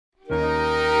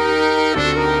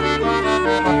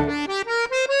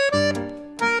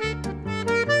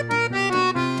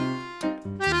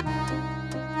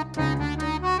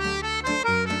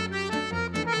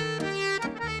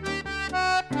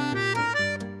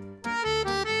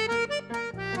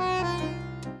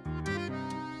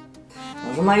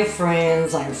Bonjour my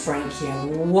friends, I'm Frankie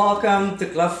and welcome to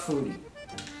Club Foodie.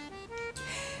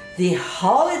 The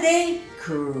holiday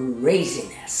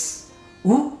craziness.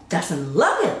 Who doesn't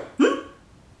love it?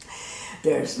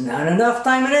 There's not enough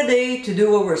time in a day to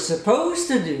do what we're supposed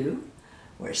to do.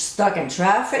 We're stuck in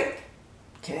traffic,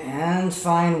 can't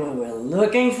find what we're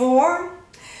looking for.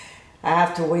 I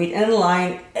have to wait in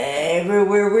line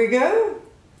everywhere we go.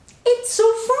 It's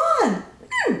so fun!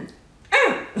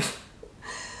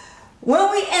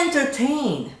 When we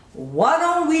entertain, why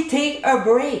don't we take a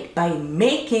break by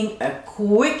making a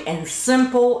quick and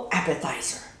simple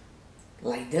appetizer,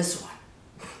 like this one.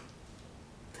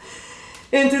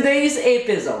 In today's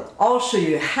episode, I'll show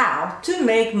you how to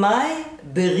make my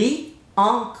Brie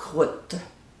en croûte.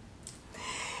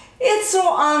 It's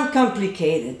so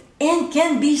uncomplicated and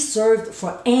can be served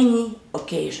for any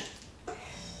occasion.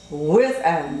 With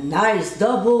a nice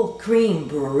double cream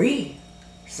Brie,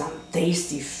 some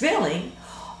tasty filling,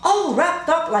 all wrapped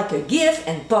up like a gift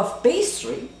in puff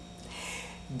pastry,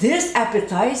 this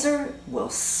appetizer will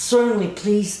certainly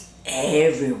please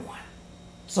everyone.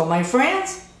 So my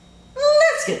friends,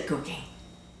 let's get cooking.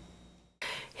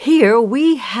 Here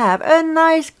we have a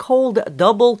nice cold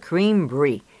double cream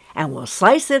Brie, and we'll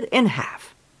slice it in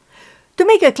half. To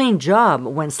make a clean job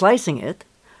when slicing it,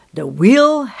 the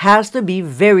wheel has to be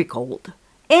very cold,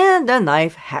 and the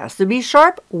knife has to be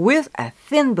sharp with a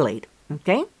thin blade,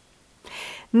 okay?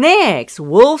 Next,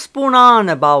 we'll spoon on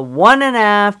about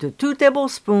 1½ to 2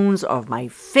 tablespoons of my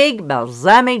fig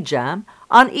balsamic jam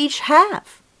on each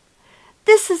half.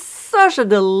 This is such a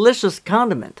delicious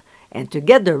condiment, and to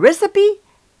get the recipe,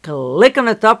 click on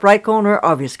the top right corner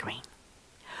of your screen.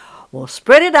 We'll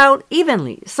spread it out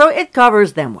evenly so it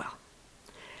covers them well.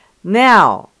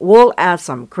 Now, we'll add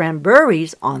some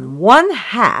cranberries on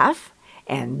 1/2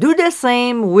 and do the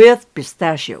same with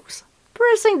pistachios,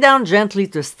 pressing down gently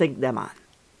to stick them on.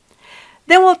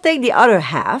 Then we'll take the other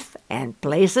half and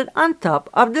place it on top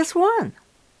of this one.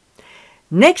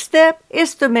 Next step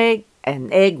is to make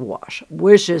an egg wash,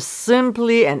 which is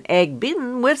simply an egg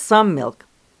beaten with some milk,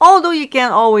 although you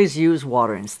can always use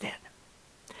water instead.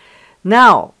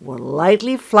 Now, we'll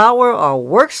lightly flour our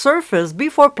work surface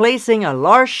before placing a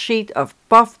large sheet of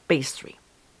puff pastry.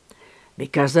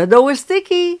 Because the dough is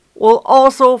sticky, we'll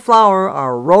also flour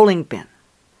our rolling pin.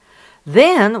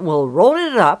 Then we'll roll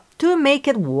it up to make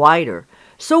it wider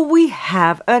so we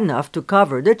have enough to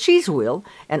cover the cheese wheel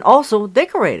and also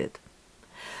decorate it.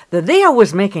 The day I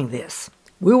was making this,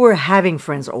 we were having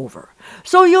friends over,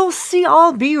 so you'll see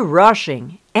I'll be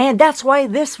rushing, and that's why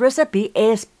this recipe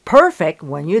is perfect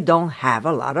when you don't have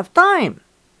a lot of time.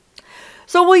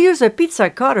 So we'll use a pizza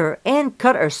cutter and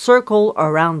cut a circle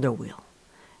around the wheel,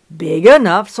 big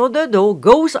enough so the dough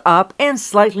goes up and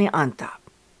slightly on top.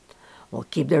 We'll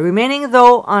keep the remaining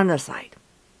dough on the side.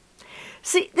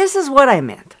 See, this is what I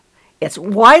meant. It's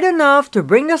wide enough to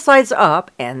bring the sides up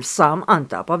and some on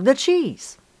top of the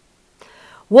cheese.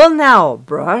 We'll now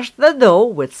brush the dough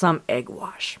with some egg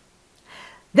wash.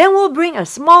 Then we'll bring a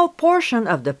small portion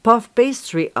of the puff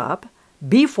pastry up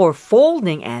before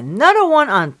folding another one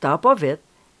on top of it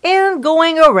and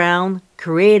going around,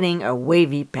 creating a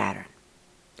wavy pattern.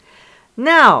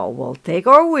 Now we'll take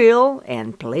our wheel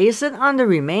and place it on the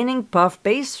remaining puff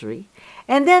pastry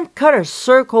and then cut a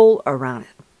circle around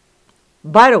it.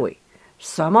 By the way,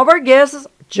 some of our guests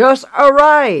just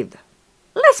arrived.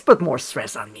 Let's put more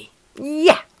stress on me.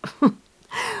 Yeah!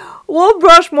 We'll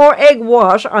brush more egg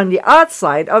wash on the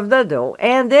outside of the dough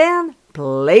and then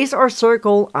place our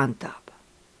circle on top.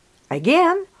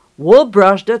 Again, we'll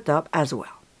brush the top as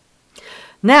well.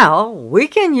 Now, we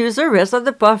can use the rest of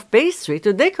the puff pastry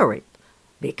to decorate.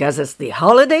 Because it's the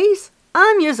holidays,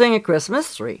 I'm using a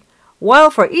Christmas tree,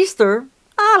 while for Easter,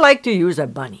 I like to use a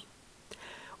bunny.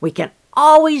 We can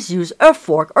always use a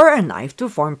fork or a knife to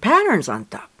form patterns on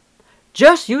top.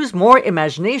 Just use more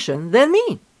imagination than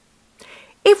me.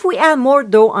 If we add more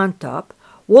dough on top,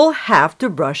 we'll have to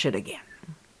brush it again.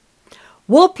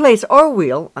 We'll place our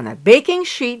wheel on a baking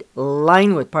sheet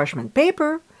lined with parchment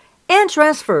paper and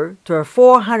transfer to a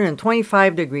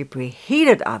 425-degree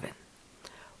preheated oven.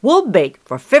 We'll bake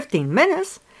for 15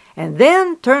 minutes and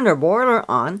then turn the boiler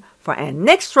on for an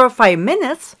extra 5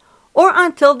 minutes or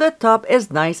until the top is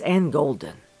nice and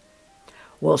golden.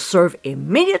 We'll serve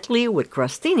immediately with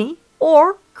crostini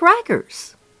or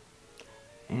crackers.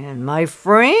 And my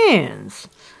friends,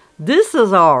 this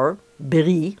is our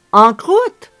Brie en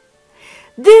croûte.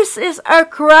 This is a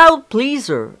crowd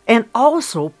pleaser and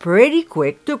also pretty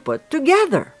quick to put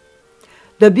together.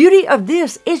 The beauty of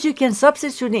this is you can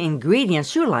substitute the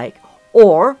ingredients you like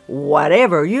or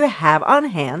whatever you have on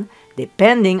hand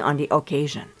depending on the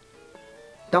occasion.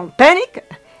 Don't panic!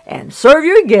 and serve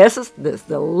your guests this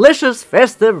delicious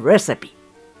festive recipe.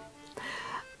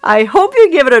 I hope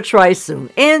you give it a try soon,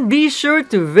 and be sure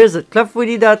to visit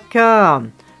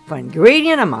clubfoodie.com for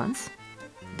ingredient amounts,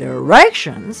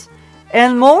 directions,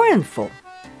 and more info.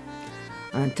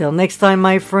 Until next time,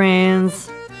 my friends,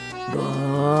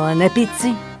 bon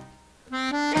appétit!